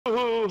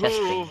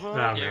Testing. Oh,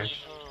 man.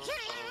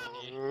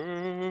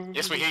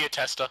 Yes, we hear you,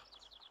 Tester.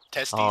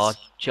 Testes. Oh,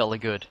 jolly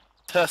good.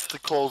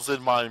 Testicles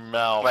in my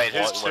mouth. Wait,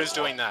 who's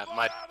doing that?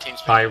 My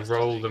team's I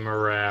roll them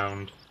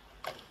around.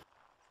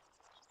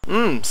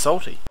 Mmm,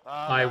 salty.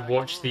 I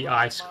watch the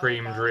ice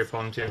cream drip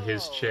onto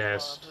his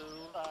chest.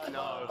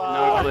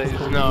 No, please,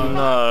 no.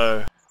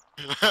 No.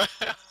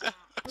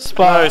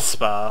 Spa, No,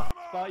 Spa.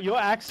 Spa, your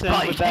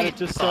accent with that is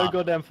just so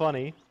goddamn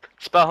funny.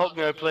 Spa Hulk,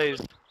 no, please.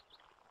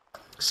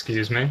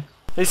 Excuse me?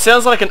 He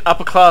sounds like an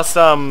upper class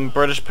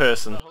British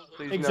person.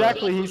 Please,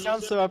 Exactly, he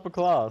sounds so upper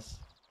class.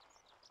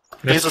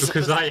 That's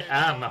because I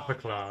am upper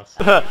class.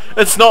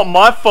 It's not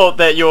my fault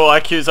that your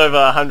IQ's over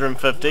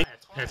 150.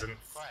 Peasants.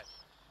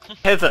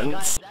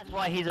 Peasants. That's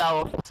why he's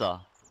our officer.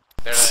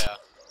 There they are.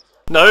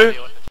 No,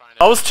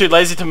 I was too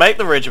lazy to make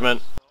the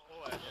regiment.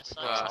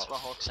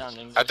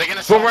 Are they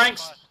gonna Full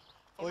ranks!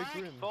 Oi,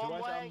 Grim, do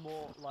I sound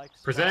more like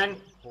Present.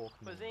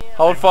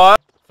 Hold fire.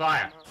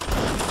 Fire.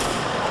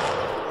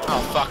 Oh,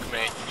 fuck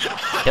me.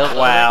 Kill them.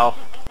 Wow.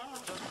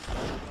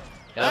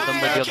 Kill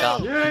them with your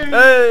gun.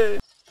 Hey.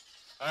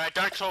 Alright,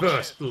 don't talk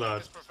First shit. blood.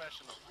 It's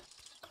professional.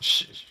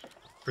 Shh.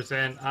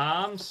 Present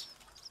arms.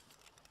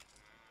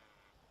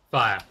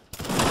 Fire.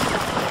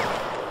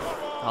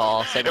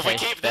 Oh, same If we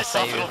case. keep Best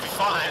this up, save. it'll be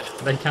fine.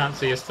 They can't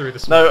see us through the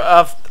smoke.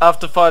 No,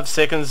 after 5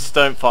 seconds,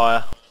 don't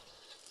fire.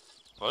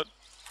 What?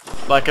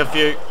 Like if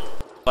you...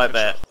 like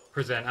that.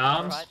 Present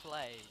arms. Right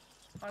play.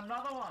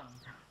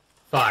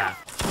 Fire.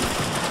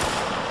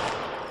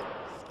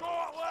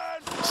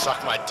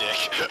 Suck my dick.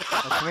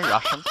 Can we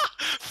rush him?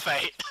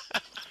 Fate.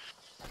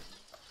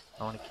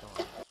 I wanna kill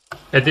him.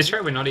 At this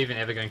rate, we're not even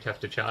ever going to have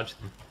to charge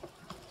them.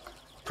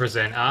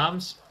 Present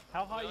arms.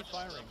 How high are you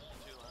firing?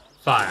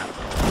 Fire.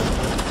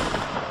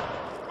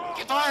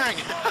 Keep firing!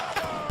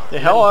 Yeah,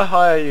 how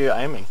high are you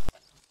aiming?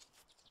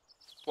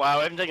 Wow,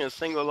 I haven't taken a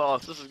single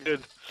loss. This is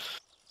good.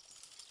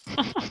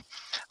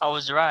 I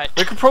was right.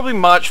 We could probably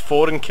march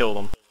forward and kill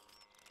them.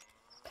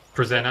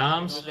 Present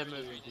arms.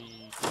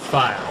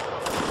 Fire.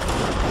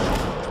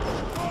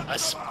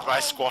 I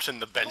squat in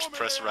the bench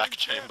press rack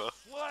chamber.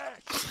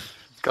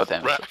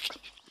 Goddamn. Rack.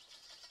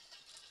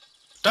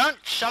 Don't!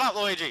 Shut up,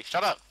 Luigi!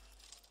 Shut up!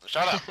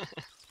 Shut up!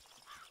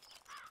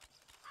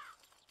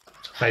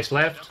 Face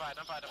left. Don't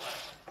fight.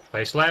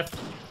 Face left.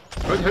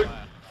 Hoot.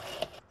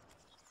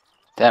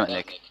 Damn it,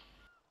 Nick.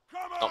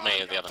 Not me,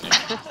 the other Nick.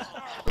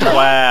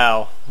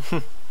 Wow.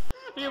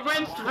 He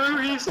went through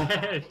his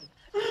head.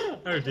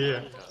 Oh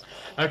dear.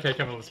 Okay,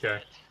 come on, let's go.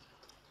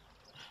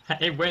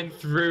 It went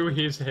through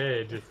his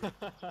head.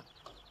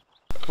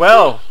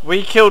 Well,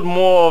 we killed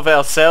more of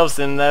ourselves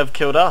than they've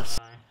killed us.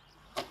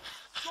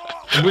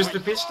 Was the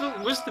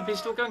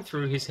pistol going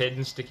through his head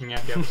and sticking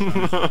out the other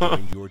side?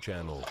 Joined your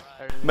channel.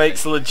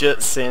 Makes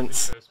legit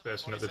sense. First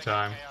person at the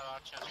time.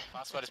 KRR channel.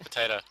 Password is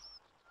potato.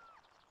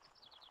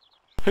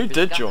 Who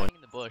did join?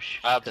 In the bush.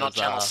 Not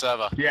channel,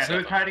 server. Yeah, server.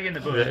 who's hiding in the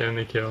bush? The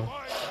only kill.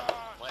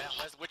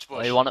 Where's which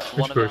bush? One of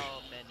our bush?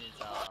 men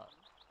is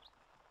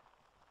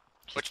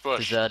Which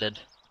bush? deserted.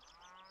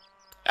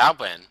 Our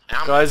Ben.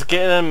 Guys,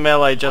 get in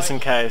melee just in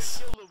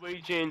case.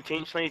 Luigi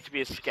intentionally to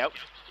be a scout.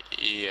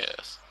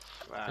 Yes.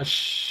 Wow.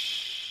 Shh.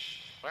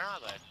 Where are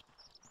they?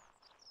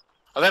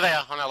 Oh, there they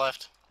are, on our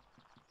left.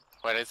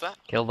 Wait, is that?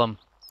 Kill them.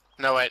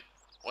 No, wait.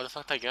 Where the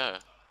fuck they go?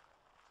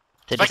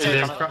 Did Like you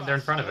They're see they're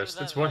in front of us.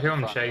 That's who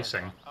I'm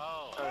chasing.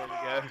 Oh.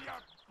 There we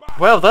go.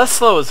 Well, they're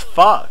slow as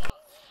fuck.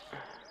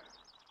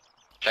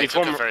 They Should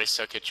took we a very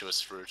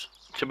circuitous route.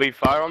 Should we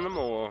fire on them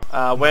or?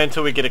 Wait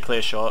until we get a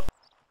clear shot.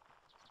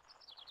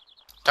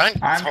 Don't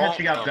I'm taunt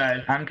catching up, them.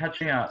 guys. I'm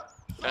catching up.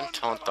 Don't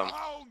taunt them.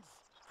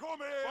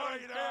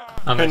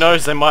 Who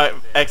knows, they might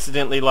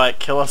accidentally, like,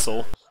 kill us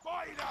all.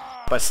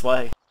 By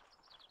slay.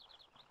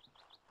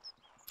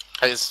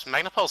 Hey, is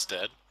Magnapulse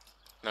dead?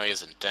 No, he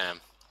isn't.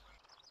 Damn.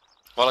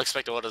 Well, I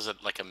expect orders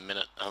at like a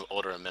minute.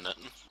 Order a minute.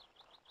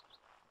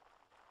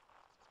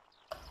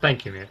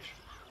 Thank you, Mitch.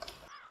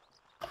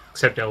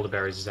 Except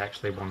elderberries is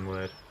actually one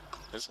word.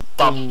 Is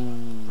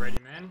Ready,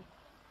 man.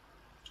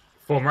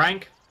 Form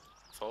rank.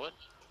 forward?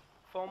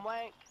 Form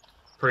wank.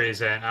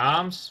 Present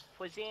arms.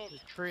 Present.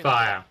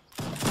 Fire.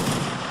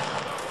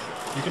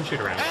 You can shoot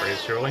around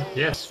trees, surely.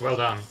 Yes, well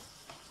done.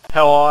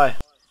 How high?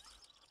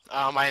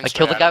 My I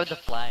killed the guy with the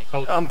flag.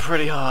 I'm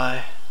pretty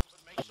high.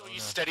 Make sure you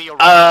steady your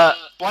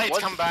Blades,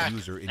 what? come back!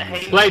 User in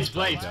Hey. your Blades,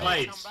 channel blades, timed out.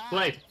 blades,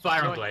 blade.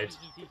 Fire on blades.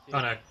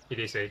 Oh no, he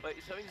DC. Wait,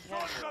 something's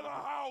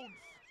happening.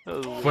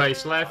 Oh.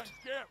 Face left.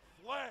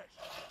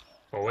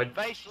 Forward.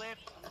 Face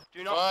left.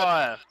 Do not What?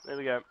 fire. There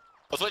we go.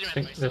 I thought you I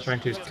meant think they're trying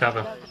to use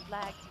cover. The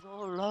flag, he's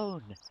all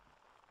alone.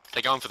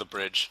 They're going for the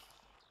bridge.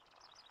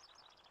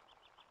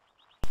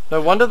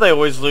 No wonder they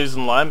always lose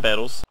in line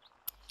battles.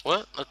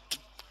 What?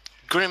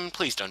 Grim,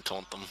 please don't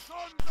taunt them.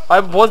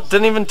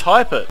 Didn't even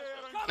type it.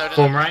 No, no,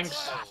 Form no.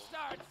 ranks.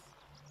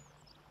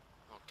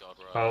 Oh god,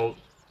 right. Oh,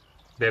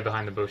 they're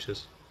behind the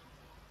bushes.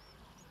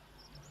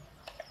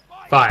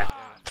 Fire.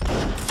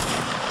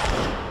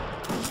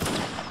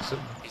 So,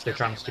 they're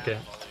trying to stick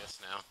out.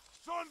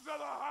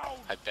 Now.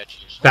 I bet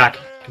you. Back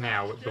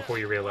now, before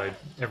you reload.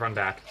 Everyone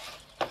back.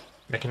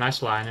 Make a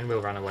nice line and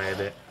we'll run away a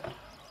bit.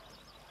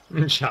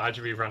 Charge,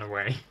 we run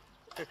away.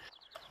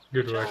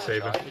 Good work,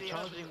 Saber.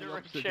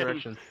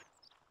 Direction.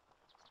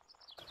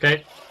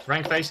 Okay,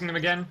 rank facing them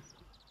again.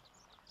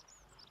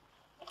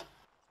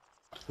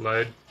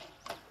 Load.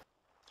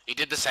 He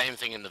did the same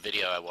thing in the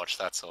video I watched,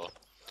 that's all.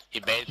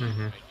 He made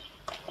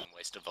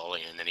waste a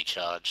volley and then he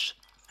charged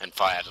and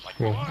fired it like...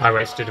 Well, I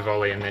wasted a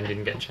volley and then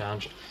didn't get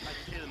charged.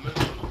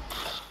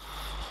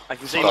 I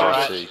can see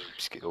Alright. movement.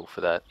 Skill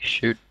for that.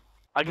 Shoot.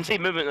 I can see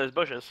movement in those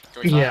bushes.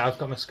 Can we fight? Yeah, I've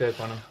got my scope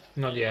on him.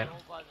 Not yet.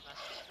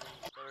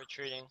 They're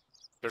retreating.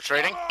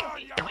 Retreating?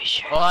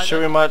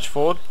 Should we march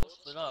forward?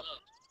 Split up.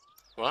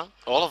 What?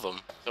 All of them.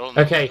 They're all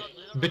Okay,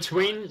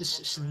 between...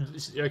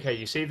 Okay,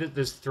 you see that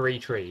there's 3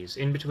 trees.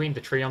 In between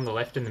the tree on the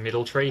left and the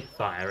middle tree,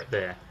 fire it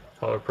there.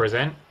 Or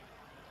present.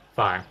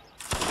 Fire.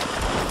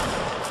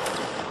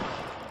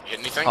 Hit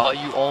anything? Oh,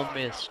 you all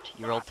missed.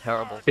 You're all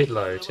terrible. Bit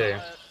low, too.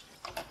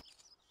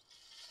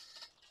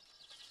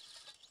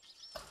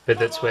 But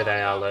that's where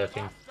they are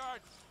lurking.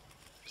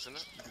 Isn't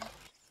it?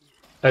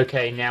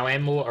 Okay, now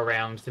aim more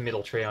around the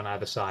middle tree on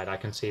either side. I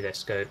can see their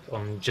scope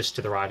on just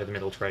to the right of the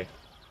middle tree.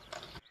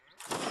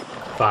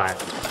 Fire.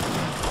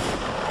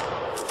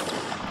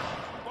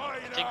 I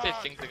think they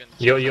think they're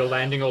gonna. You're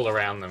landing all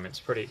around them. It's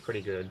pretty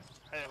good.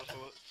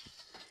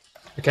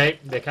 Okay,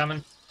 they're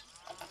coming.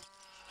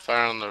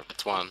 Fire on the...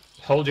 It's one.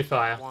 Hold your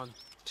fire.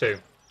 2.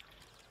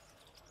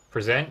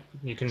 Present.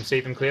 You can see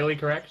them clearly,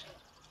 correct?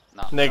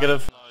 No.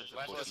 Negative.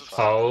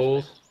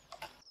 Hold.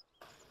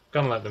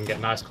 Gonna let them get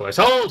nice close.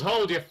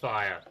 Hold your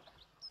fire.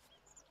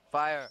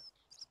 Fire.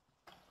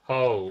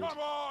 Hold.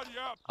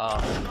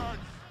 Oh.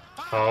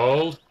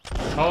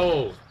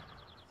 Hold.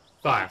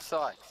 Fire.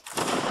 Side.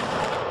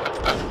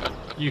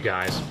 You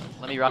guys.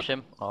 Let me rush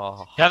him.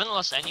 Oh. You haven't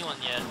lost anyone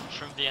yet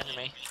from the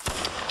enemy.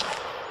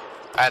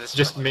 It's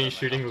just me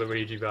shooting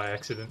Luigi by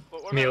accident.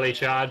 Melee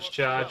charge.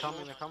 They're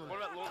coming on the Don't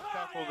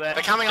left!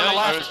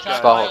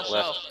 attack Sparhawk by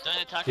yourself.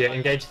 Don't attack Yeah, by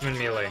engage them in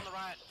melee.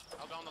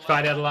 I'll go on the left.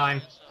 Fight out of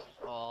line.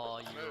 Oh,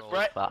 you're all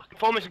Right. fucked.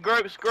 Formation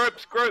groups. Well,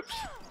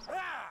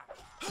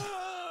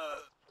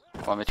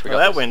 Mitch, we Well,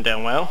 got that this. went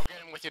down well.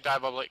 Get him with your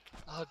diabolic.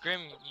 Oh,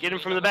 Grim. Get him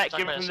from the back. Get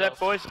him from the back,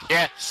 boys.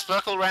 Yeah,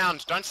 circle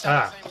round. Don't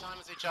stand at the same time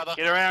as each other.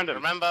 Get around him.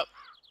 Remember,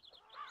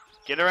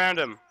 Get around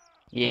him.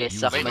 Yeah,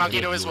 suck leave my Monkey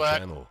dick. to his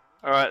work.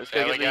 Alright, let's go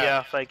There get we the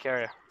go. fake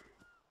carrier.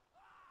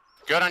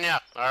 Good on ya.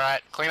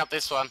 Alright, clean up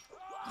this one.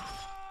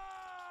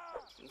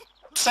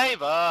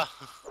 Saber!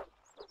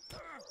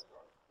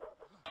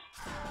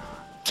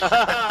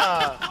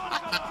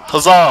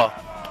 Huzzah!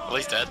 At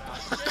least dead.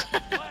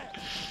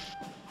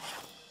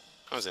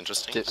 That was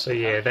interesting. So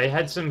yeah, they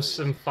had some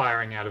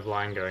firing out of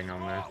line going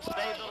on there.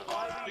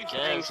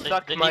 Yeah,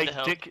 Suck they my need the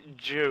help. dick,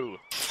 Jew.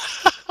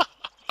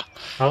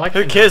 I like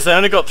Who the- cares? They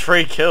only got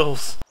 3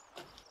 kills.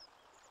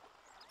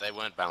 They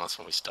weren't balanced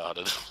when we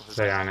started.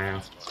 They are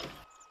now.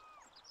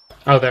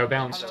 Oh, they were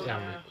balanced. Oh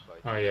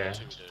yeah,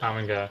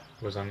 Arminga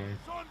was on.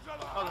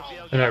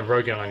 Oh, no,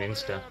 Rogan on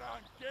Insta.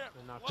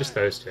 Just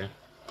those 2.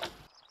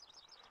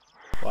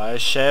 Why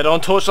is shared on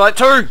Torchlight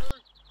 2?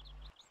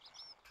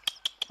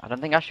 I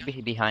don't think I should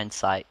be behind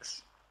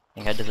Sykes. I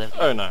think I deserve.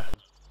 Oh no.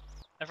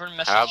 Everyone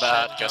messaged How about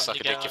Shan go trying suck to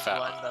a get dick, you on fat the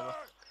one? line better.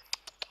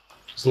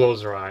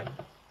 Zlaw's right.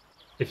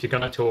 If you're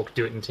gonna talk,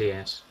 do it in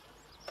TS.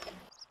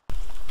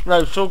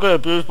 No, still get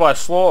abused by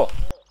Slaw.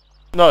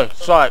 No,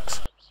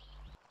 Sykes.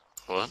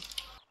 What?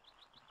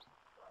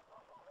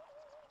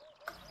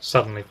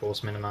 Suddenly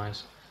force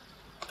minimize.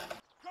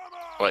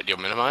 What, you're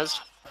minimized?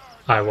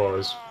 I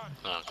was.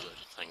 Oh, good.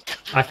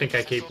 Thank I think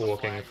I keep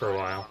walking for a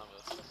while.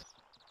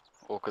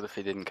 Awkward if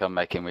he didn't come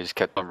back in, we just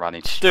kept on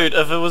running. Dude,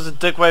 if it was a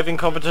dick waving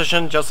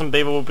competition, Justin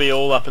Bieber would be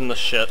all up in the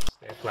shit.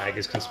 Their flag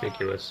is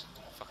conspicuous.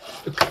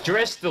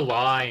 Dress the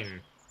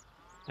line!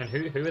 And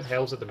who the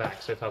hell's at the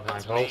back so far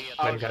behind? Hold,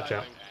 let him catch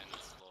up.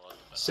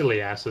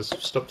 Silly asses,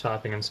 stop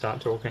typing and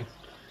start talking.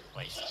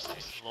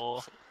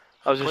 Law.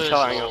 I was just Where's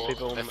shouting Law? at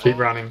people. Keep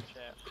running.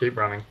 Keep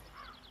running.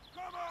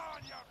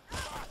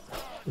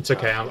 It's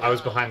okay, I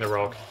was behind the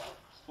rock.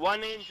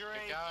 One injury.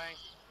 going.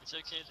 It's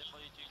okay, they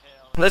play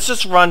GKL. Let's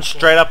just run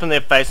straight up in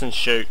their face and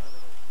shoot.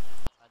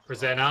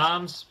 Present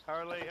arms.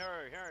 Hurry.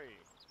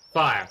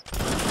 Fire.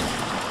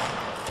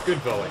 Good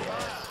volley.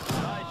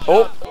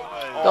 Oh!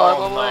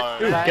 Oh,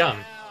 Ooh, no. gun.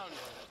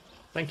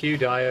 Thank you,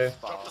 Dio.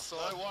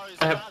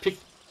 I have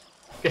picked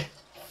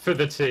for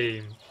the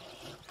team.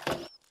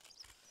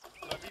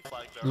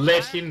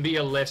 Let him be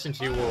a lesson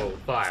to you all.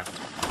 Fire.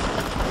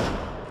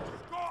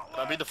 Can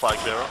I be the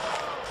flag bearer?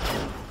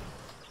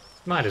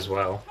 Might as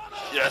well.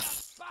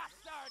 Yes!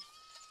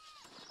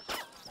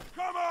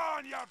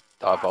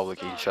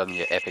 Diabolic, you showed me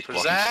your epic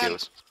blocking Present.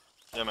 skills.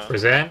 Yeah, man.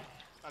 Present.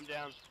 I'm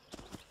down.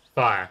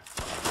 Fire.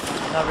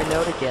 Not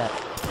reload again.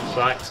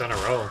 Sykes on a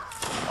roll.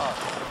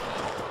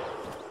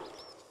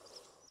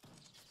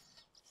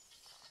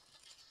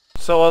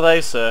 So are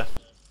they, sir.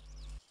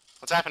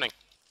 What's happening?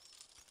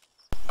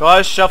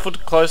 Guys, shuffle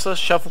closer,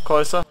 shuffle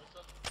closer.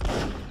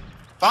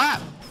 Fire!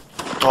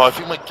 Oh, I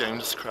think my game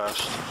just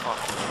crashed.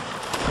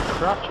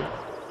 Fuck.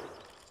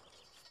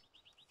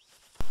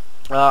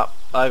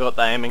 I got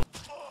the aiming.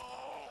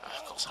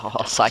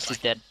 Oh, Sykes is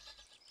dead.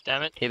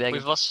 Damn it. Teabagging.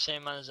 We've lost the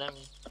same amount as them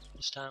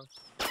this time.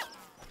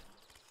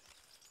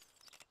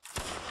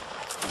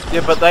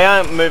 Yeah, but they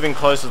aren't moving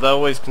closer, they're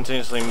always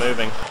continuously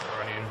moving.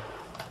 Run in.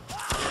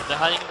 Yeah, they're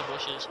hiding in the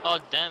bushes. Oh,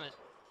 damn it.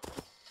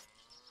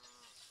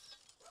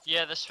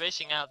 Yeah, they're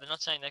spacing out. They're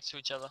not staying next to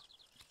each other.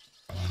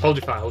 Hold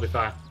your fire, hold your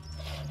fire.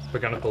 We're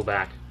gonna pull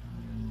back.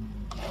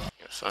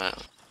 Fire.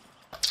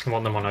 I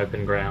want them on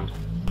open ground.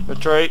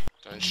 Retreat.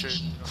 Don't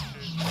shoot.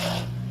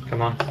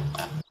 Come on.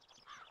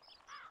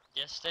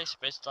 Yeah, stay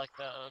spaced like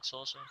that. That looks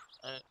awesome.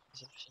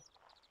 It's efficient.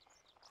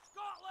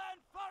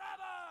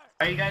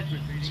 Are you guys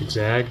retreating?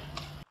 Zigzag.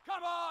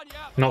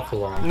 Not for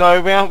long.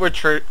 No, we aren't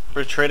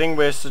retreating,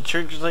 we're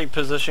strategically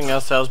positioning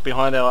ourselves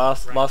behind our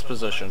last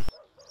position.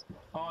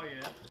 Oh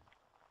yeah.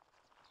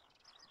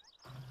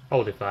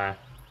 Hold your fire.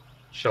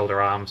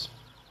 Shoulder arms.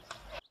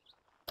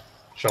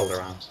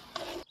 Shoulder arms.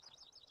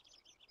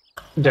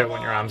 Don't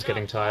want your arms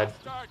getting tired.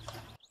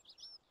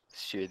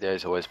 Shoot,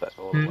 there's always back.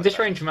 This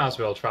range might as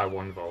well try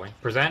one volley.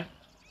 Present.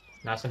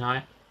 Nice and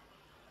high.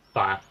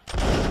 Fire.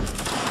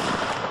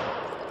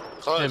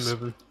 Close.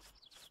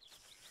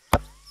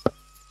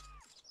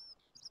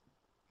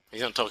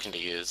 He's not talking to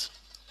you. He's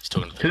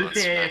talking to people.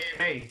 Who's the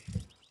AFK?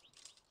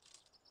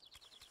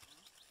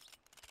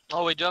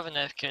 Oh, we do have an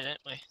AFK, don't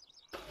we?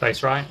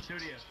 Face right.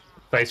 Studio.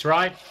 Face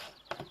right.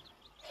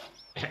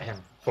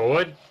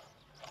 Forward.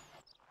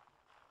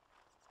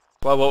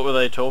 Well, what were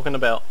they talking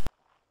about?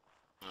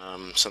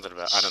 Something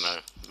about, I don't know,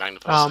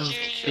 Magnify.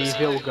 The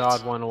Hill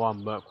Guard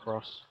 101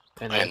 Mercross.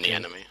 And the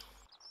enemy.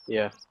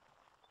 Yeah.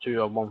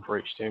 2 on 1 for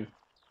each team.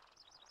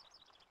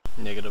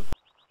 Negative.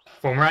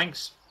 Form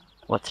ranks.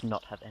 Let's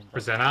not have end.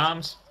 Present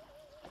arms.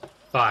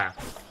 Fire.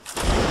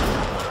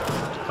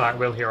 Fire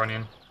will here on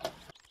in.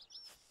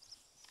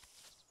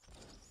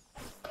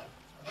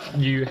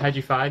 Had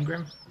you fired,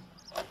 Grim?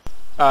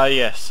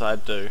 Yes, I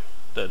did.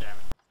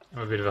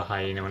 I'm a bit of a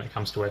hyena when it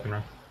comes to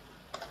weaponry.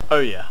 Oh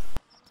yeah.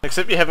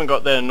 Except you haven't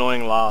got that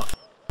annoying laugh.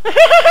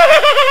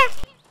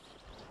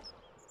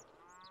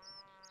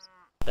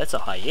 That's a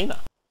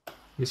hyena.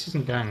 This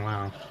isn't going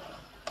well.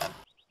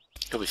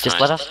 He'll be fine. Just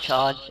let us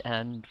charge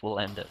and we'll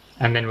end it.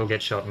 And then we'll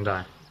get shot and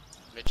die.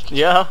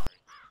 Yeah.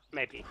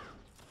 Maybe.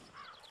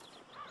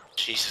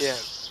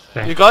 Jesus.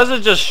 Okay. You guys are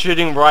just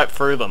shooting right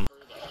through them.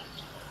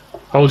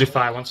 Hold your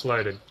fire once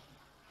loaded.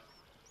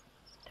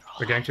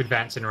 We're going to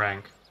advance in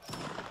rank.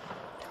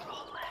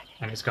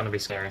 And it's going to be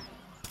scary.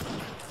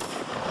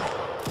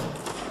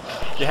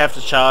 You have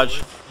to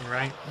charge. In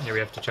rank? Yeah, we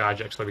have to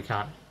charge. Actually, we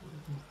can't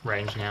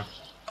range now.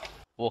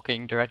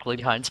 Walking directly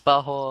behind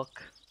Sparhawk.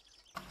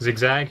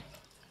 Zigzag.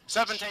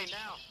 17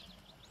 now.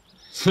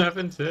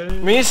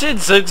 17. When you said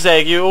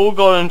zigzag, you all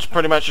got into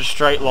pretty much a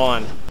straight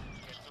line. Get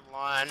the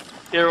line.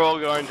 You're all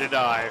going to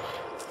die.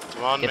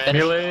 Come on, Get man. better.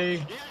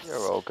 Melee.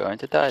 You're all going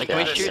to die. Can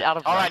we guys. shoot out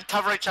of rank? Alright,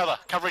 cover each other.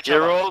 Cover each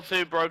You're other. all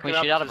too broken we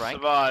up shoot out of to rank?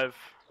 survive.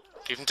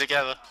 Keep them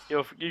together.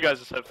 You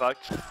guys are so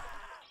fucked.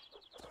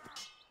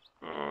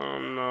 Oh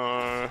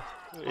no.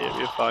 Yeah,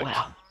 you're fucked.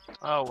 Wow.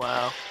 Oh,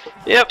 wow.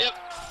 Yep.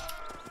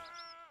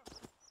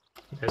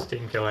 There's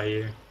team kill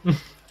AU.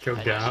 Kill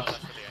Garth.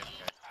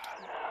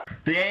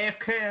 The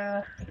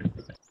AFK.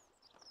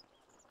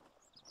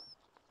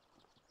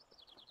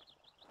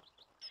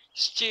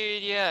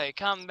 Studio,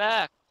 come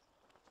back.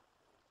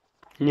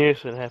 Knew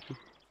it would happen.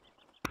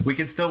 We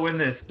can still win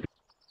this.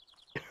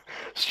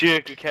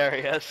 Stu could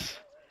carry us.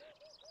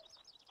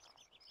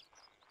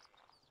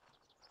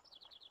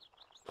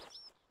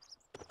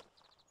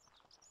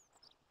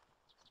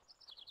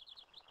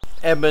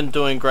 Admin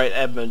doing great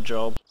admin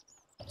job.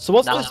 So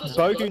what's Nah. this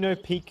Bogu no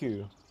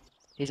Piku?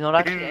 He's not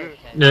actually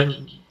AFK.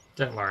 No,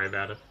 don't worry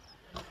about it.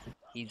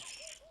 He's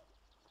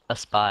a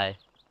spy.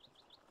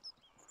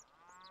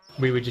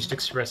 We were just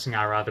expressing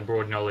our rather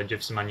broad knowledge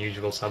of some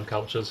unusual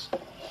subcultures.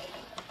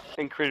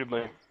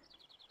 Incredibly.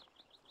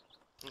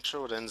 Not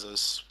sure what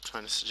Enzo's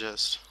trying to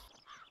suggest.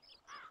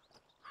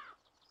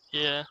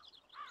 Yeah.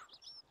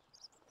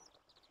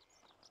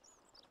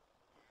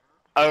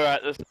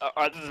 Alright, this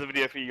is a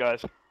video for you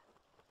guys.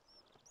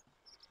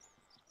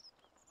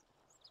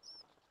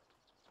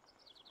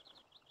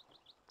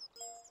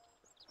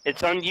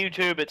 It's on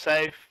YouTube, it's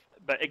safe,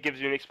 but it gives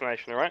you an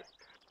explanation, alright?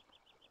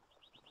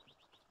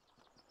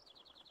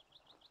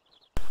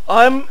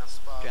 Drown him.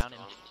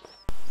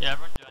 Yeah,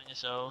 everyone join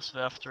yourselves.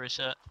 We have to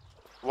reset.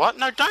 What?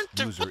 No, don't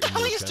do. User What the in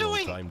hell are your you channel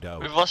doing? timed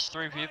out. We've lost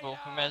 3 people.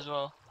 We may as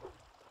well.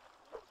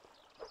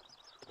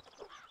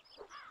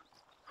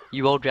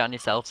 You all drown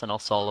yourselves and I'll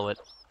solo it.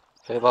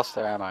 They lost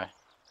their ammo.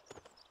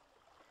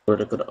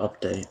 Got a good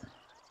update.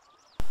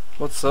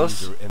 What's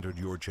this? User entered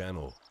your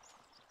channel.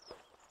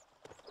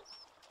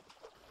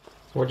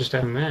 What just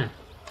happened there?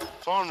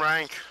 Form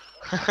rank.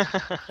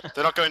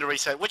 They're not going to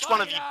reset. Which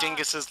one of you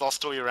dinguses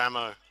lost all your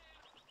ammo?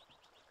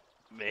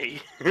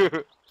 Me.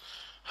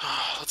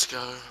 Let's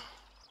go.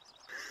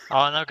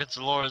 Oh, now gets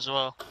lore as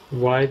well.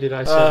 Why did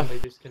I suddenly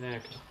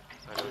disconnect?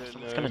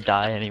 It's gonna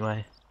die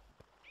anyway.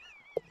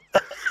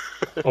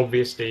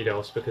 Obvious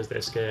DDoS because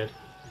they're scared.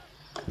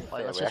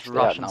 Like, Yeah, let's we just actually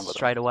rush them outnumber them.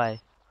 straight away.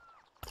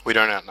 We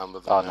don't outnumber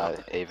them. Oh now. no,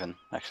 even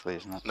actually,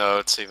 isn't it? No,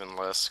 it's even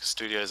less.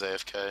 Studio's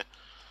AFK.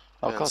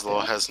 Oh, Ben's God, Law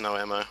damn. has no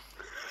ammo.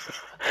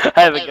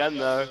 I have a gun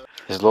though.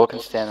 His law can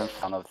stand in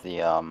front of the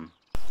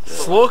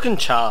Slaw can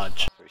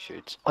charge.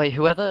 shoots. Wait,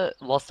 whoever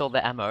lost all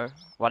their ammo,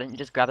 why didn't you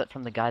just grab it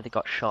from the guy that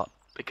got shot?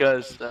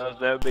 Because that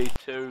would be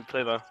too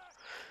clever.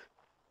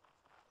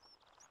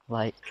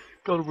 Like,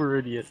 God, we're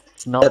idiots.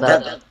 it's not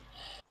that.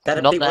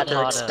 That'd not be that what they're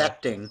hard,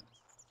 expecting.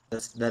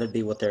 That'd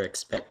be what they're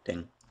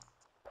expecting.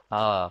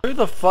 Who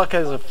the fuck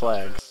has a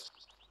flag?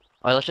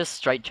 Oh, let's just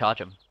straight charge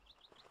him.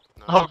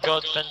 Oh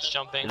god, fence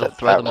jumping. That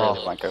throw them really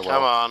off. won't go Come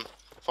well. on.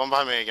 Form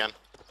by me again.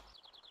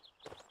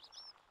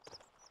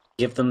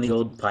 Give them the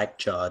old pike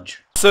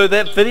charge. So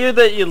that video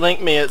that you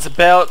linked me, it's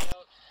about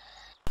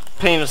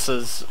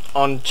penises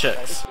on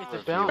chicks.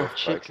 It's about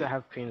chicks that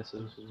have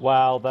penises.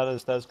 Wow, that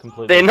is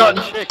completely. They're not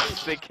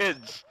chicks, they're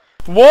kids.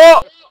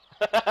 What?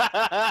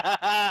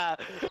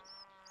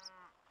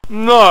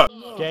 No.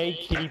 Gay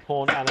kitty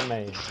porn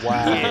anime.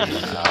 Wow.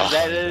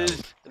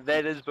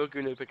 that is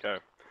Boku no Pico.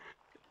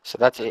 So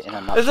that's it in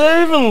a nutshell. Is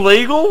that even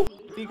legal?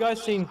 Have you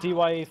guys seen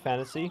DYE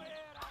Fantasy?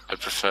 I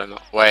prefer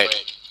not.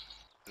 Wait.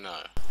 No.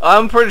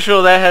 I'm pretty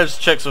sure that has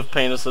chicks with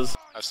penises.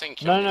 I've seen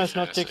No, it's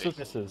not chicks with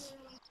penises.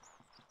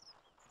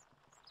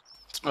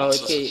 Oh,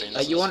 okay.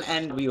 Are you on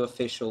and were you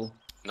official?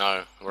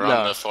 No, we're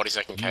on the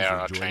 40-second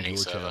KRR training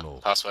server.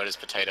 Password is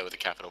potato with a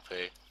capital P.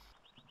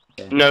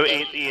 Okay. No,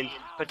 Ian.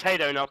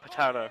 Potato, not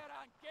potato.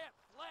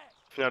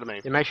 If you know what I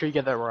mean. Yeah, make sure you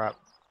get that right.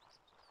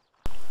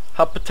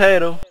 Hot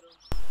potato.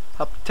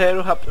 Hot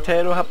potato, hot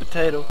potato, hot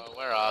potato.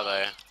 Where are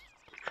they?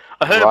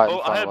 I heard, Right in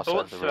I front heard of us over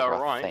bullets the to our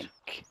river, I right.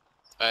 think.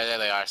 Oh, there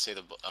they are. I see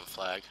the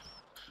flag.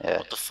 Yeah.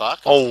 What the fuck?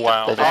 Oh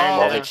wow. They just Oh,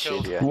 lobbied they killed-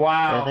 studio. There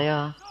Wow. they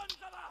are.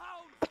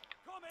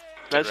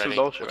 That's Ready? some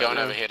bullshit. We're going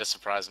right over there. here to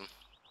surprise them.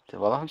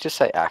 Well, I'll just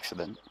say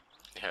accident.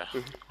 Yeah.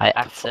 I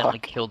accidentally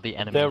killed the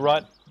enemy. They're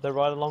right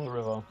along the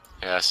river.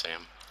 Yeah, I see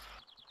him.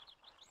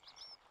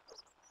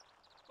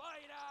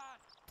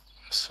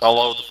 I'll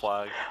load the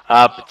flag.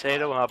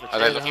 Potato, Are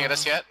they looking at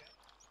us yet?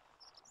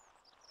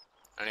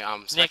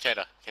 Only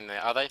spectator.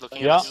 Are they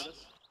looking Yeah. at us?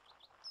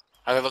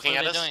 Are they looking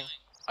What at are they us? doing?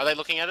 Are they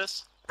looking at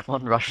us? Come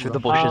on, rush through the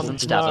bushes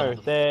and stab no,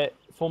 them. they're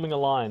forming a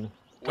line. Go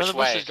in Which the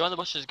way? bushes, go in the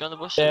bushes, go in the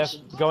They're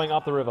bushes. going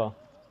up the river.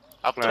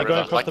 Up the They're river. going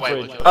across Like the way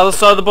bridge. we- Other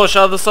side of the bush,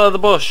 other side of the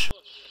bush.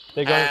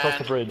 They're going across the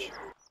And- bridge.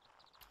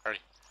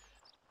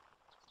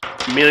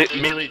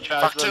 Melee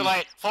charge Fuck, too them.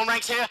 late. Form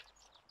ranks here.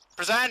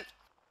 Present.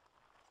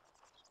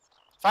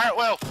 Fire at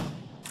will.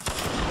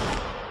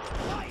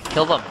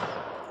 Kill them.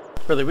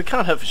 Really, we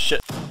can't hit for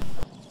shit.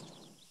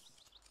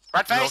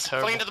 Right You're all face.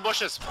 terrible. Flee into the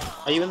bushes.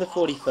 Are you in the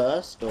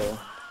 41st or?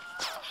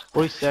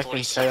 42nd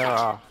 42nd.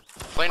 KRR.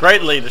 Flee into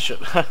Great the bushes.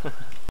 leadership.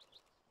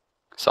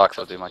 Sucks,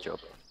 I'll do my job.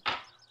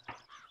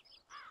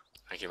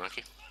 Thank you,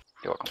 monkey.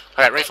 You're welcome.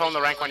 Alright, reform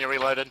the rank when you're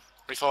reloaded.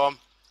 Reform.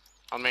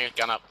 On me,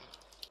 gun up.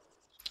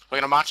 We're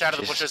gonna march out of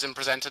the Jesus. bushes in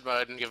presented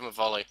mode and give them a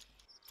volley.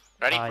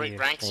 Ready? Ah, you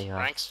Ranks, fail.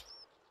 ranks.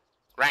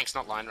 Ranks,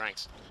 not line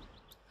ranks.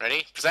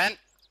 Ready? Present.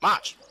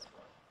 March.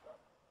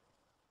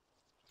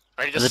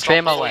 Ready to There's a stop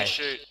train my before you way.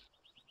 shoot.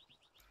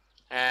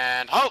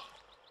 And halt.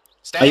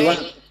 Are you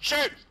Steady. on?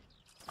 Shoot.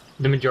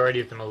 The majority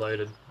of them are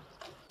loaded.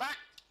 Back.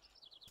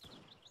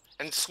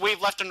 And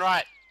sweep left and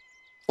right.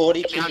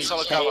 42 Behind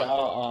solid cover.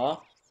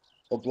 KRR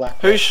or Black?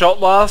 Who shot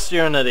last?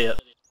 You're an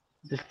idiot.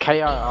 This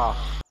KRR.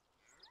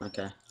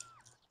 Okay.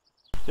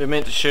 You're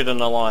meant to shoot in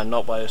a line,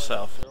 not by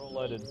yourself. They're all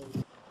loaded.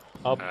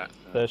 Up. Alright.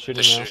 They're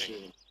shooting Just now.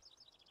 shooting.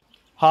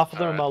 Half of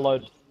them Alright. are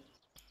loaded.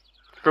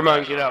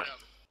 Ramon, get up.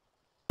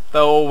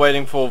 They're all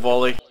waiting for a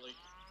volley.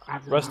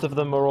 Rest of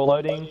them are all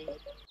loading.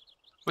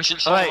 We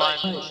should form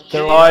Alright. line.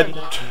 They're all I'd...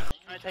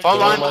 Form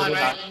line They're all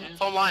behind loaded. me.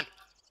 Form line.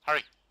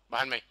 Hurry.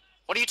 Behind me.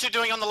 What are you two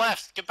doing on the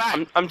left? Get back.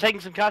 I'm taking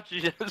some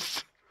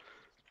cartridges.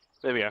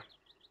 There we go.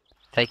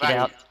 Take it Back.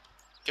 out.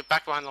 Get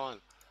back behind the line.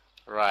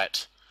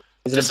 Right.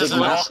 Is it This a is big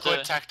an map?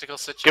 awkward tactical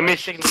situation. Give me a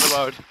second to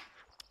reload.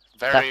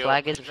 Very That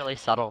flag is really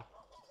subtle.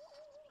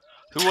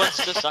 Who wants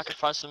to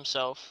sacrifice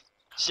himself?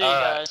 See you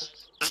Alright.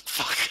 guys.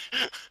 Fuck.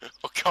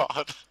 Oh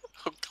god.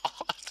 Oh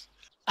god.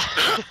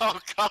 Oh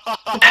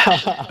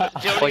god.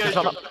 Do you Wait,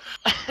 wanna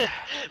go-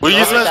 We'll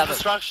use him as a Stab it.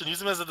 distraction.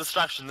 Use him as a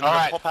distraction. Then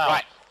Alright, we'll pop out.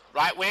 right.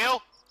 Right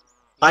wheel.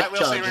 I'd Right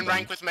wheel, so charge you're in them.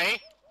 rank with me.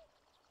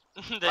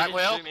 They Right, didn't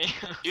Will? shoot me.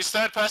 Use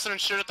third person and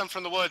shoot at them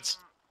from the woods.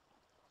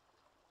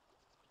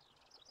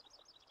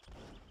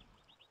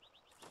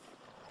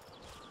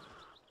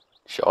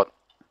 Shot.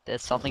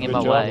 There's something in Good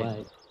my job, way.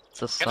 mate.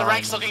 It's a Get the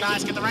ranks sign. looking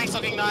nice, get the ranks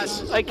looking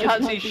nice. I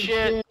can't see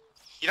shit.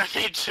 You don't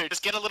need to,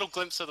 just get a little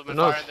glimpse of them and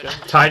No, fire in the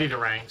Tidy the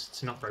ranks.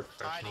 It's not very Tidy,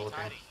 professional looking.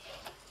 tidy.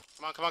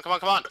 Come on, come on, come on,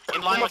 come on.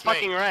 In line I'm a with me.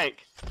 fucking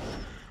rank.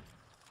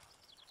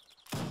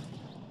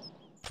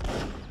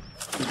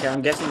 Okay,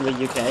 I'm guessing we're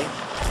UK.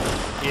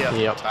 Yeah.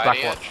 Yep. Tidy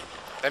it.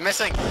 Blackwatch. They're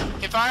missing.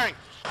 Keep firing.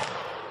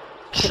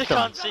 I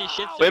can't see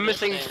shit. We're through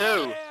this missing thing.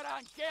 two.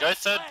 Go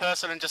third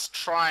person and just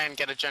try and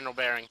get a general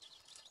bearing.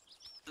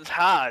 It's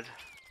hard.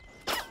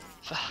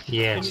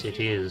 Yes, it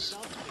is.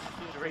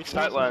 To reach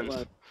sight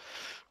lines.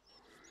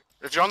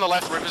 If you're on the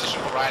left, reposition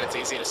to the right, it's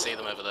easier to see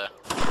them over there.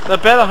 They're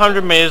about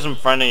 100 meters in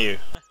front of you.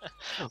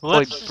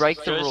 Boy,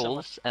 break the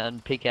rules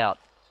and peek out.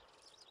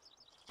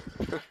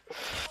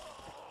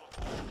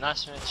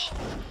 Nice, Mitch.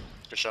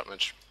 Good shot,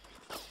 Mitch.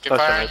 Keep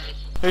firing.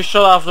 Who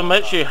shot after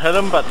Mitch? You hit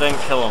him but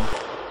didn't kill him.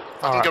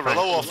 Fucking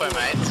guerrilla warfare,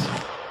 mate.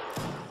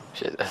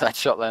 Shit, that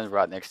shot landed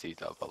right next to you,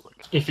 though, public.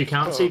 If you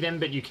can't see them,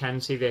 but you can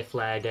see their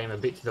flag, aim a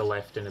bit to the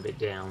left and a bit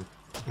down.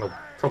 Well,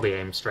 probably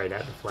aim straight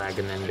at the flag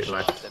and then a bit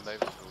left. They're moving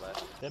to the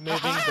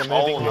left. They're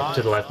moving. Yeah,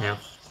 to the left now.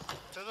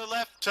 To the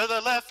left, to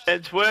the left.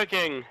 It's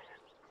working.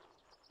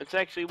 It's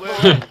actually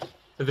working.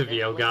 The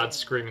VL guards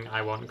screaming,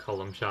 "I want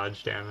column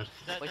charge, damn it."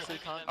 Wait, so you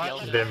can't yell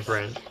Them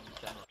Brent.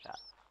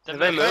 Have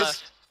they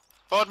moved?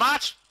 Forward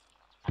march.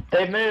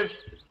 They moved.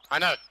 I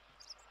know.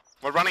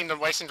 We're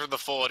racing through the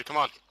forward. Come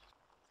on.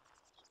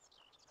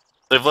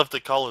 They've left the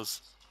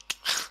collars.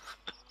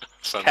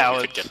 So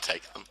Cowards. we could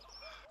take them.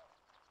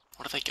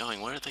 What are they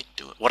going? Where are they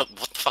doing? What the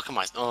fuck am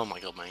I? Oh my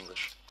god, my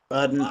English.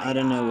 I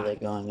don't know where they're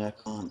going. I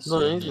can't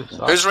see.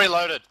 Who's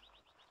reloaded?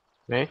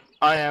 Me?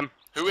 I am.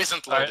 Who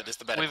isn't loaded is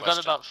the better We've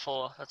question. got about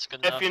 4. That's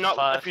good enough.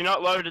 If you're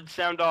not loaded,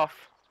 sound off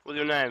with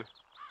your name.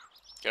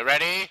 Get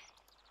ready.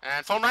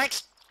 And form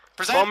ranks.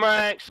 Present. Bomb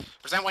ranks.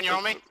 Present when you're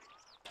on me.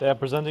 They are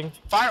presenting.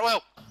 Fire at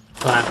will.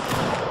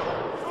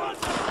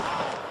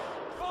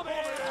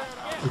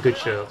 Good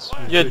shots.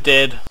 You're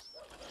dead.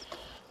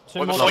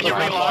 Two more When you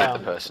down.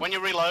 reload, when you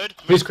reload,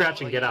 Who's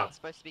crouching? Get up. It's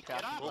supposed to be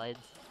crouching blades.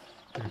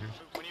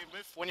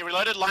 when you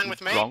reloaded, line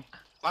with me. Wrong.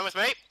 Line with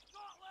me.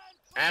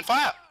 And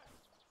fire.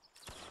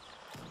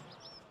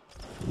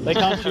 They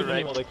can't shoot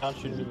anymore. They can't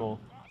shoot anymore.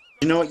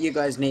 You know what you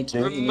guys need to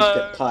do? You need to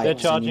get pikes. They're And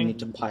charging. you need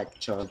to pike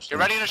charge. You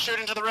them. ready to shoot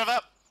into the river?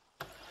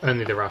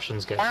 Only the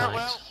Russians get Fire at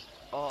pikes.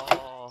 will.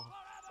 Oh.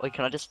 Wait,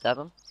 can I just stab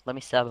him? Let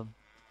me stab him.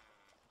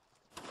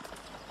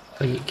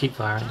 Oh, you keep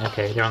firing.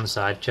 Okay, they're on the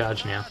side.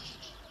 Charge now.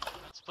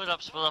 Split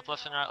up,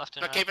 left and right, left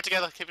and No, right. keep it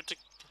together. Keep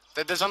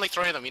it. There's only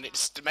 3 of them. You need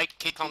to keep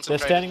They're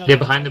concentrating. standing on. They're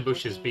behind the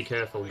bushes. Be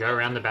careful. Go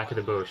around the back of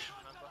the bush.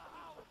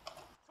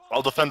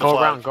 I'll defend the Go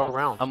flag. around. Go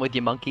around. I'm with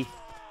you, monkey.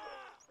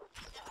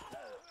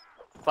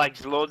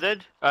 Flag's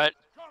loaded. Alright,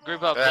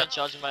 group up, Yeah. don't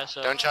charge him by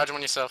yourself. Don't charge him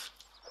on yourself.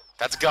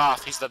 That's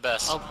Garth. He's the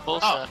best. Oh,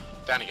 bullshit.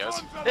 Down he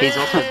goes. He's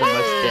also the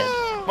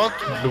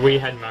most dead. We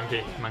had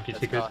monkey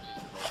ticket.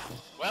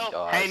 Well,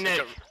 Guys. Hey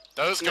Nick,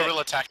 those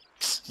guerrilla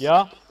tactics.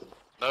 Yeah.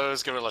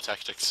 Those guerrilla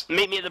tactics.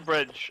 meet me at the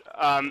bridge.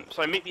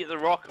 So meet me at the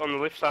rock on the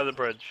left side of the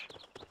bridge.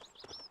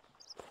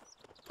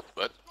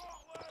 What?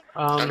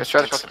 Go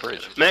straight across the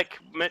bridge. Nick,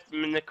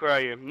 where are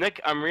you? Nick,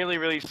 I'm really,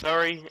 really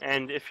sorry,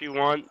 and if you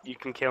want, you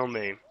can kill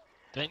me.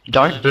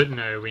 Don't. But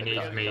no, we need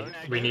meat.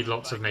 We need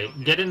lots of meat.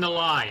 Get in the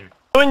line.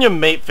 Doing your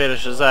meat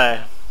fetishes,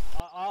 eh?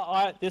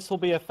 This will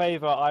be a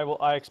favor.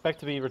 I expect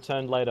to be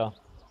returned later.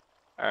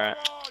 Alright.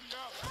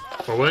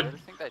 Forward. I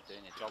think they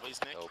do need Jobbies,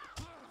 Nick. help.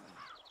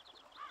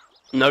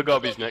 No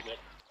gobbies, Nick.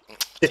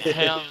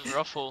 Hey,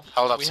 Ruffle.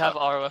 Hold up, We sir. have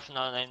ROF in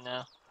our name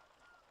now.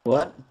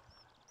 What?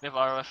 We have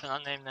ROF in our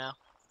name now.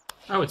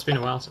 Oh, it's been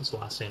a while since the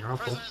last seen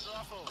Ruffle.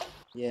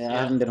 Yeah, I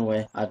haven't been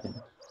away. I've been.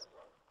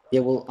 Yeah,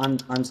 well,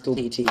 I'm still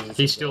PT.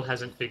 He still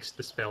hasn't fixed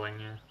the spelling,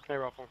 yeah. Hey,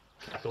 Ruffle.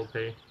 Capital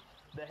P.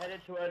 They're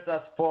headed towards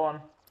us, spawn.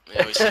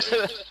 Yeah, we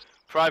see.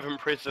 Private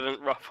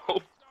President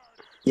Ruffle.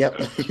 Yep.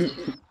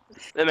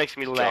 That makes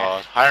me God,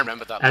 laugh. I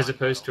remember that. As line.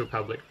 opposed to a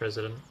public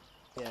president.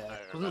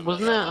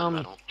 Wasn't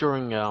that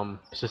during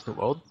Persistent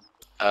World?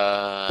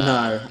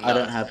 No, I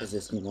don't have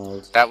resistant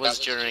mold. That was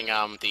during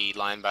the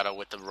line battle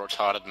with the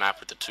retarded map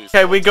with the 2.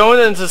 Okay, we go in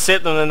and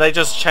intercept them and they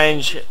just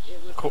change.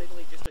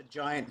 Just a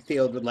giant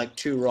field with like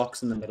 2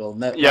 rocks in the middle.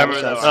 No, Yeah, that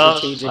was but- our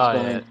strategic oh,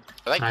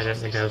 point. I don't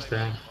think I was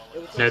there.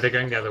 No, they're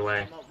going the other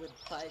way.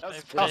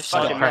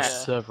 Fucking mad.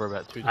 Server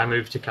about 2 I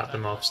moved to cut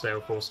them off, so they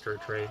were forced to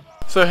retreat.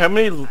 So how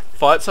many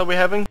fights are we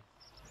having?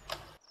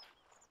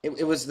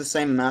 It was the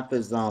same map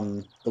as the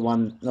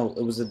one. No,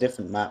 it was a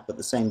different map, but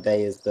the same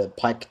day as the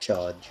pike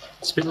charge.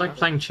 It's a bit like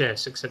playing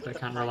chess, except I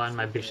can't rely on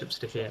my bishops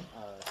to hit.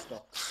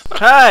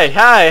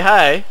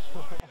 Hey!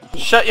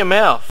 Shut your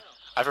mouth.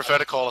 I prefer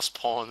to call us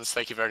pawns,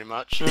 thank you very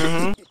much.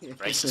 Mm-hmm.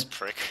 Racist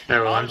prick.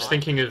 Oh well, I'm just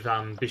thinking of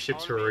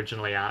bishops who were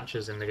originally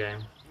archers in the game.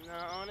 No,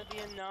 I wanna be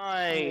a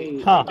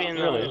knight. Huh, Be a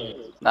really?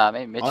 knight. Nah, I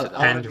mean Mitch did that.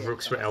 And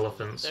rooks were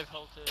elephants. They've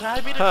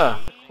halted. Huh.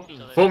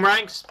 Form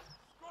ranks!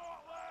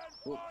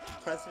 Well,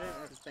 President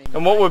is the same.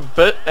 And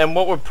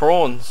what were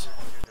prawns?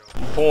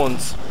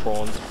 Prawns.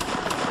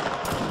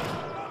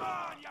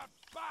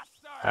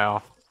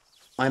 Ow.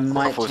 I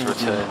might. Ruffles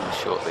return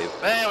shortly.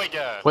 There we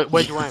go.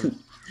 Where'd you aim?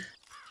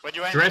 Where'd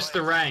you aim? Dress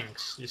the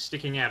ranks! You're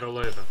sticking out all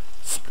over.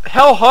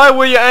 How high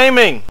were you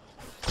aiming?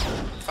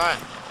 Fine.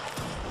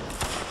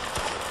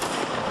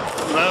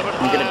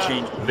 I'm gonna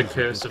change. The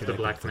curse of the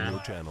black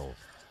man.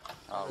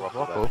 Oh,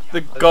 Ruffle.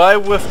 The guy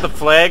with the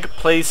flag,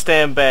 please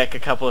stand back a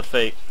couple of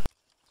feet.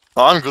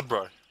 Oh, I'm good,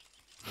 bro.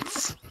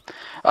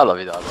 I love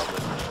it, I love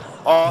it.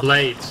 Oh,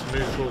 Blades,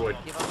 move forward.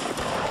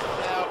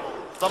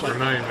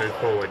 Ramon, move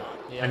forward.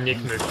 And Nick,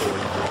 move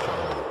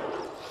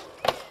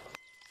forward.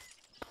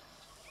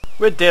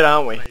 We're dead,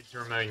 aren't we? Blades,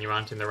 Ramon, you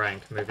aren't in the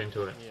rank. Move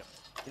into it.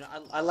 You know,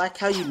 I like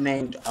how you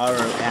named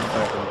ROF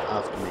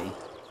after me.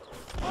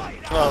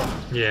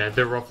 Yeah,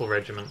 the Ruffle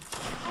Regiment.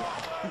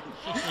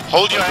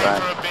 Hold your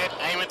aim for a bit,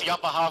 aim at the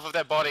upper half of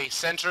their body,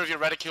 center of your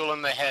reticule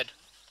on their head.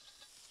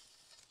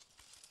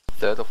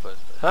 Third or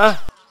first? Huh?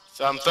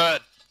 So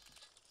third.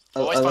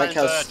 Always I find like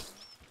how third.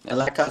 I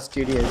like how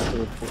studios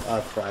do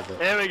private.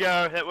 There we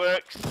go, that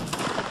works.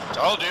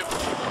 Told you.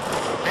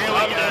 Here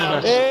we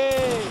go.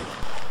 Hey!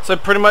 So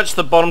pretty much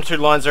the bottom two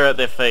lines are at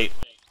their feet.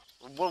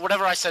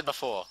 Whatever I said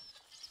before.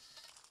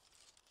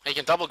 You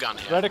can double gun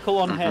here. Reticle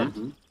on head.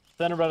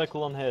 Center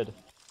reticle on head.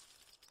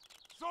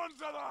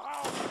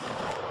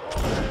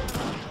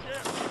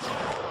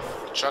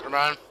 Shut them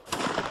around.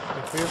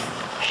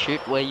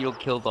 Shoot where you'll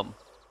kill them.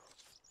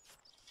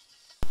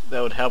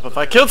 That would help if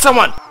I killed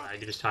someone!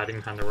 You're just hiding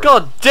behind the rock.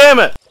 God damn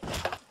it!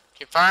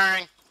 Keep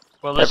firing.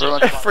 Well, this is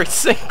Every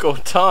single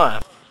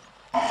time.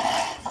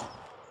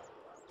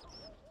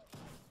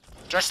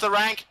 Dress the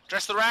rank.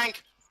 Dress the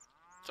rank.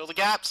 Fill the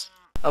gaps.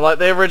 I like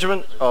their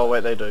regiment. Oh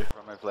wait, they do.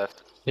 Move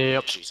left.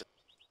 Yep. Jesus.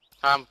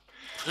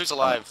 Who's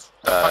alive?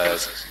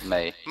 Fucking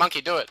Me.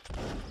 Monkey, do it.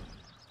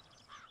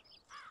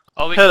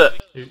 Oh, we Hit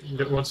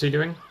it. What's he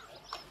doing?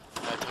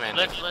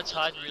 Commander. Let's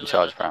hide really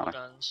Charge double apparently.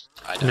 guns.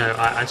 I don't. No,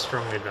 I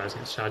strongly advise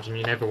against charging.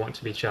 You never want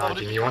to be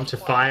charging. You want to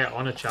fire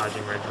on a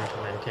charging regiment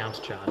and then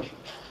counter-charge.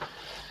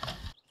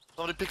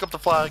 Somebody pick up the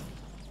flag.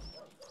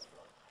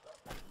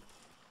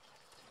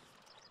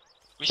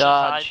 We should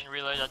hide Charge. and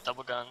reload our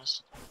double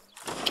guns.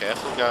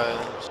 Careful,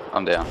 guys.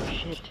 I'm down.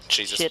 Shit.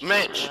 Jesus. Shit.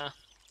 Mitch! Yeah.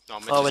 No,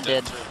 Mitch Oh, is we're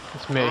dead dead. too.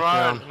 It's me.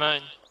 Run. Come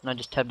on. No,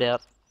 just tabbed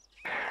out.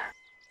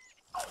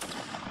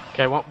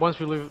 Okay, once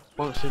we leave,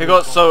 He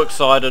got so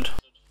excited.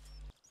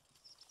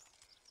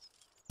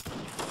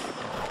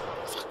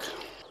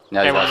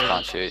 Now you Hey, guys wait.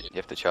 can't shoot. You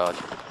have to charge.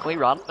 Can we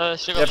run?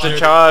 Still You got have to fire.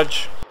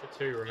 charge. The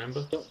two,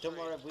 remember? Don't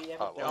worry, we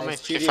have Oh, well. the Keep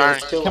studio firing.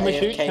 is still Can we AFK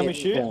shoot? Can we at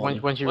shoot?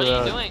 spawn. Once you What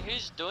are you doing?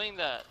 Who's doing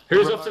that?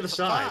 Who's off to the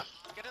side?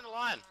 Get in the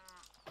line.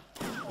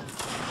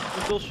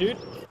 we still shoot?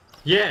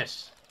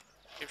 Yes!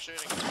 Keep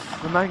shooting.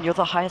 Ramon, you're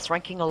the highest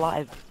ranking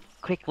alive.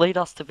 Quick, lead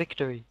us to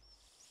victory.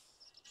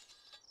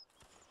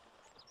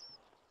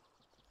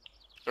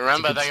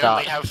 Remember, It's a they good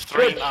only start. have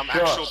 3 Good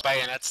actual shot.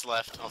 bayonets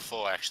left. Oh,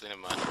 4 actually,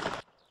 never mind.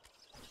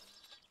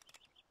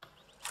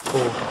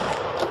 Cool.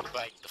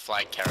 Like, the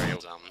flag carrier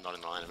was not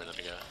in line a minute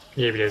ago.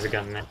 Yeah, but there's a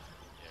gun there.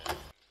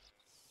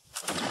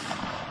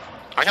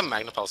 I can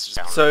Magnapulse just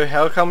down. So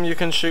how come you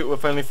can shoot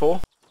with only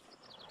 4?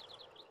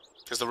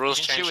 Because the rules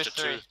You can shoot changed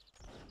to with 2. 3.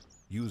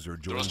 User The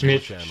joined rules your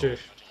Mitch, channel. shush.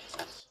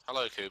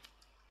 Hello, Coop.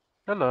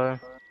 Hello.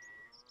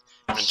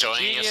 Enjoying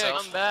Studio,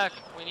 yourself? come back.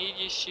 We need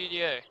you,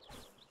 studio.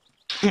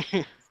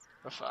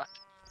 Oh, fuck.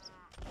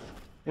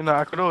 You know,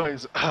 I could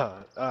always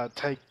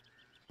take,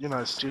 you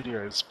know,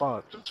 studio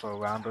spot just for a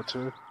round or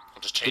two.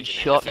 I'm just Good changing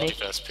shot, it Nick.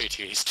 to 51st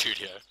PTE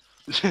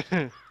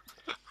studio.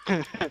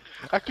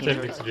 I could do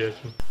Perfect it.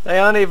 suggestion. They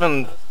aren't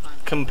even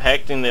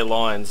compacting their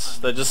lines.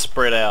 They're just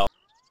spread out.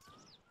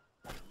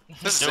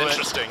 This is Do it.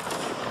 interesting.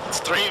 It's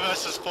 3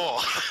 versus 4.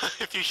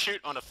 If you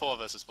shoot on a 4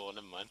 versus 4,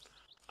 never mind.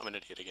 I'm an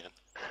idiot again.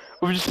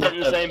 We've just been in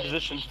the same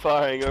position,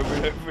 firing over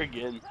and over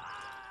again.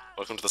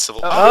 Welcome to the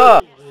civil. Ah!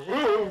 They can't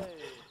Yes,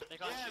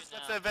 shoot that's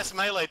now. their best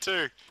melee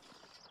too.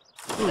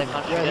 They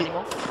can't shoot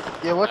anymore?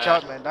 Yeah, watch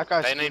out, man. That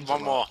guy's. They need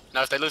one more.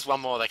 No, if they lose one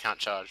more, they can't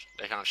charge.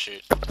 They can't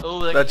shoot.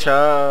 Oh, they The can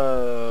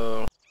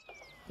chow.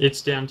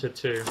 It's down to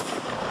 2.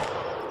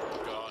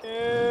 God.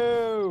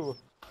 Ew.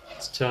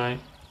 It's tight.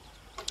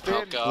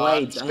 Oh god.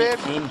 Blades,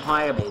 aim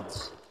higher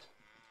blades.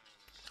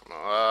 Come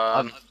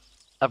on.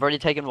 I've already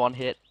taken 1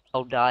 hit.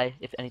 I'll die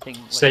if anything.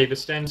 Saber,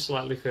 stand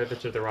slightly further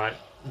to the right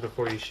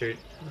before you shoot.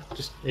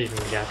 Just even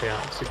the gap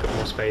out so you've got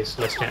more space,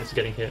 less chance of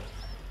getting hit.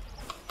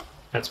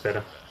 That's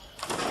better.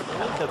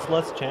 That's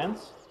less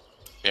chance.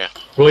 Yeah.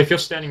 Well, if you're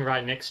standing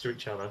right next to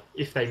each other,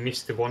 if they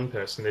miss the one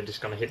person, they're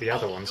just going to hit the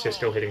other one, so you're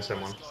still hitting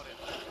someone.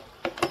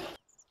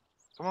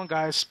 Come on,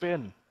 guys,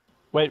 spin.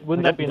 Wait,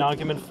 wouldn't that be an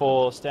argument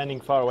for standing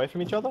far away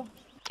from each other?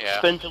 Yeah.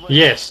 Spin to win.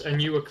 Yes,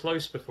 and you were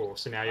close before,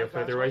 so now you're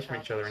further away from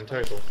each other in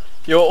total.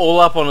 You're all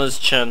up on his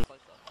chin.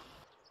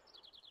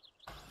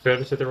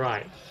 Further to the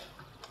right.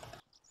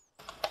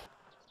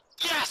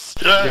 Yes!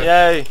 Yay!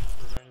 Ramon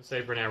and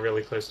Saber are now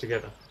really close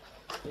together.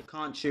 They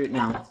can't shoot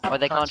now. Oh,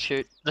 they can't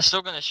shoot. They're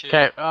still gonna shoot.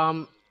 Okay,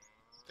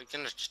 They're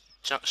gonna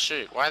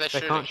shoot. Why are they they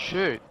shooting? can't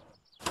shoot.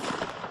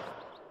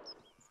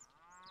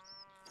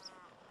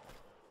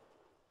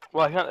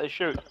 Why can't they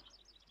shoot?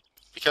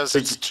 Because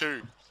it's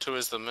 2. 2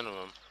 is the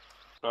minimum.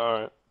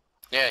 Alright.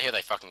 Yeah, here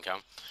they fucking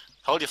come.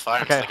 Hold your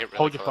fire Okay, until they get really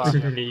hold your close.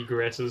 fire.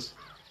 Negresses.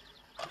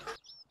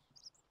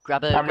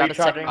 Grab a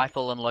second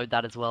rifle and load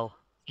that as well.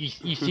 You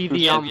see the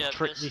Yeah,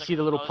 you see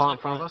the little plant in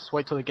front of us?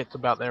 Wait till it gets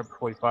about there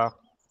before you fire.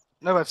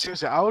 No, but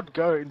seriously, I would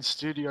go in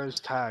studio's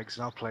tags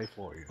and I'll play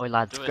for you. Oi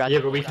lads, Do it. grab Yeah,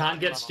 but we can't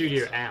get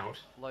studio out.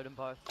 Load them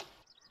both.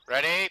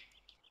 Ready?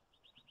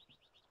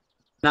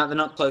 No, they're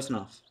not close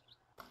enough.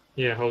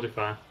 Yeah, hold your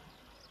fire.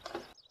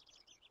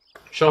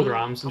 Shoulder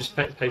arms and just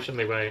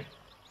patiently wait.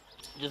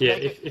 Just Yeah,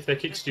 make it- if they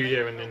kick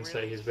studio and then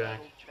say he's back.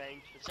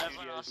 Change the It's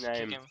everyone else studio's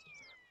to kick name. him.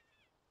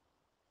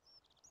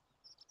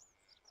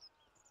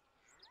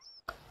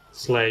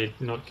 Slade,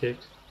 not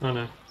kicked. Oh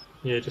no.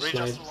 Yeah, just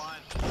Slade.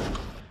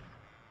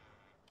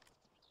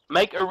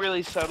 Make a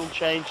really subtle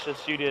change to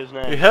Studio's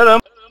name. You hit him.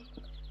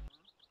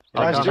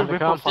 Guys, do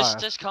ripple fire.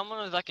 Just come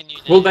on with like a new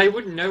name. Well, they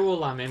wouldn't know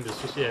all our members.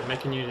 Just yeah,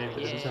 make a new name that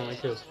doesn't sound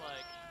like yours.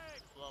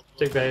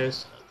 Take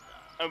Bayos.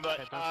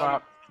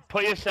 But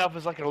put yourself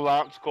as like a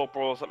lance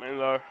corporal or something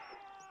though.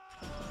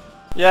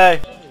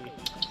 Yay.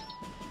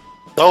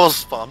 That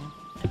was fun.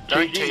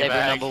 Don't Saber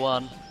teabag. number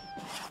 1.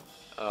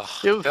 Ugh.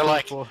 It was They're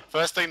like, cool.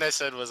 first thing they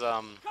said was,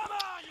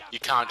 you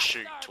can't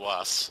shoot to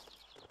us.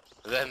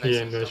 Then they Yeah,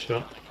 said no something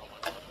shot.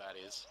 about what that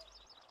is.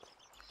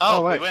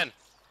 Oh, wait. we win.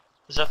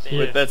 Is that the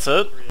Yeah. That's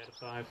it. 3 out of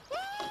 5.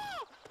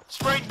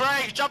 Spring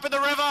break, jump in the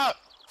river!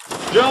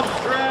 Jump,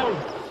 drown!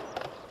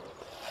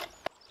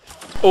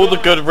 All the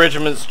good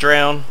regiments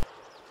drown.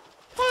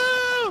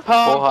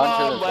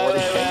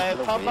 448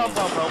 for the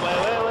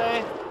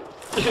win.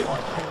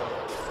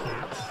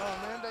 Oh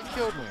man, they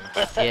killed me.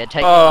 Yeah,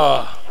 take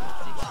Oh,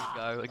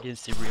 go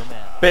against the real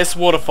man. best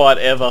water fight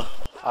ever.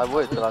 I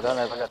would, but I don't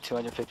know if I got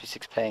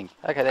 256 ping.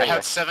 Okay, there I you go.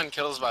 had 7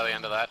 kills by the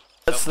end of that.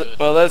 That's Felt good.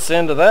 well, that's the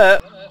end of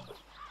that.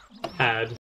 Had.